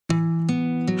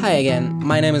Hi again,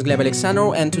 my name is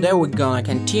Alexandro and today we're gonna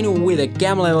continue with the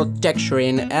game level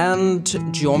texturing and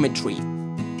geometry.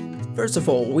 First of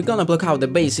all, we're gonna block out the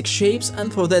basic shapes,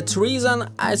 and for that reason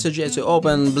I suggest you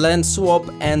open Blend Swap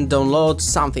and download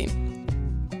something.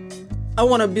 I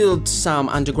wanna build some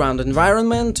underground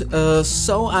environment,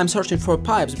 so I'm searching for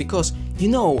pipes because you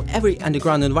know every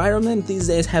underground environment these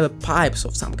days have pipes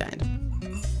of some kind.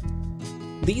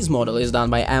 This model is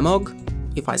done by Amog,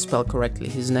 if I spell correctly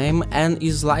his name, and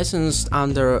is licensed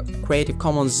under Creative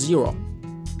Commons 0.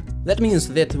 That means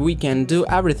that we can do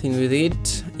everything with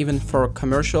it, even for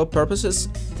commercial purposes.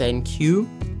 Thank you.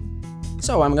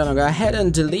 So I'm gonna go ahead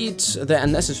and delete the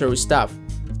unnecessary stuff.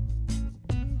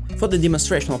 For the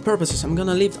demonstrational purposes I'm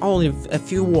gonna leave only a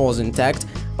few walls intact,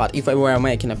 but if I were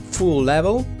making a full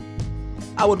level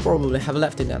I would probably have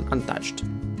left it untouched.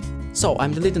 So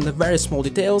I'm deleting the very small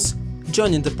details,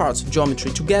 joining the parts of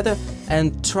geometry together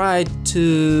and try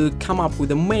to come up with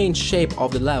the main shape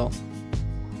of the level.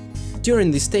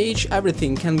 During this stage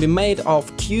everything can be made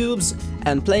of cubes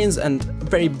and planes and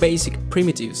very basic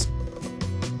primitives.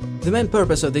 The main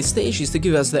purpose of this stage is to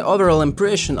give us the overall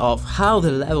impression of how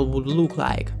the level would look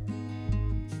like.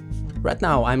 Right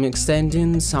now I'm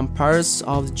extending some parts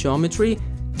of the geometry,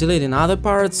 deleting other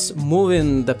parts,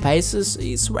 moving the faces.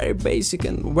 It's very basic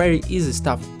and very easy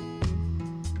stuff.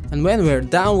 And when we're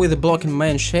done with the blocking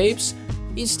main shapes,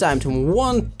 it's time to move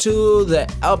on to the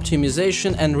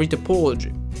optimization and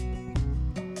retopology.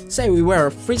 Say we were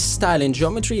freestyling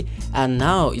geometry and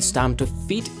now it's time to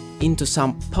fit into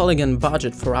some polygon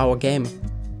budget for our game.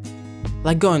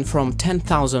 Like going from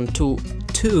 10,000 to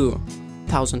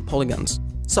 2,000 polygons.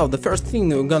 So the first thing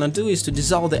we're gonna do is to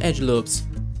dissolve the edge loops.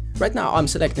 Right now I'm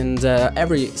selecting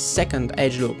every second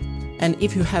edge loop, and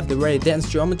if you have the very dense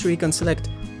geometry you can select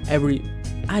every,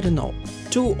 I don't know,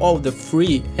 2 of the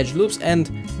 3 edge loops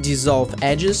and dissolve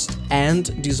edges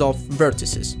and dissolve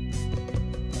vertices.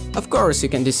 Of course you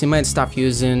can decimate stuff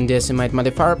using decimate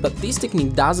modifier, but this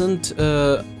technique doesn't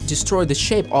destroy the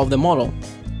shape of the model.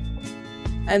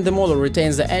 And the model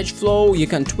retains the edge flow, you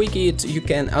can tweak it, you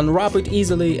can unwrap it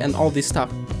easily and all this stuff.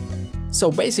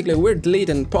 So basically we're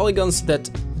deleting polygons that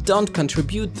don't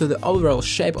contribute to the overall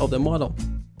shape of the model.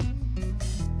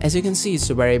 As you can see,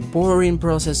 it's a very boring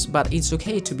process, but it's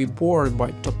okay to be bored by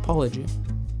topology.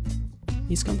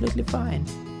 It's completely fine.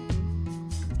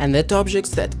 And that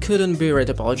objects that couldn't be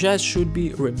retopologized should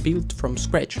be rebuilt from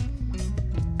scratch.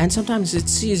 And sometimes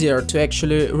it's easier to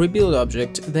actually rebuild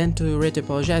object than to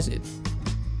retopologize it.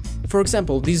 For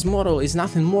example, this model is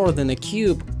nothing more than a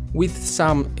cube with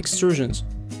some extrusions.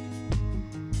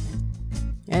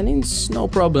 And it's no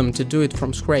problem to do it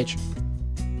from scratch.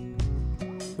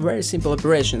 Very simple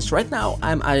operations. Right now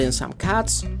I'm adding some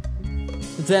cuts,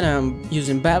 then I'm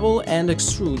using bevel and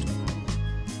extrude.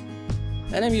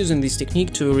 And I'm using this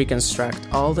technique to reconstruct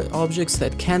all the objects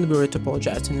that can't be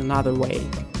retopologized in another way.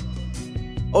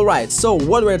 Alright, so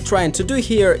what we're trying to do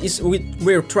here is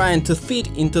we're trying to fit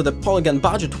into the polygon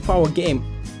budget of our game.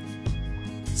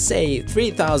 Say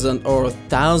 3000 or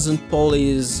 1000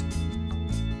 polys.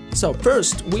 So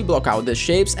first we block out the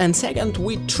shapes, and second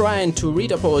we're trying to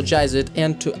retopologize it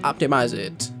and to optimize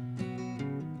it.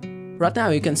 Right now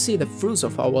you can see the fruits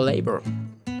of our labor.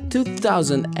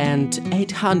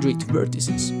 2800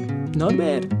 vertices. Not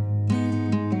bad.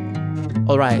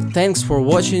 Alright, thanks for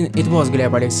watching, it was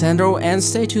Alexandro, and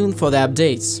stay tuned for the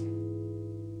updates.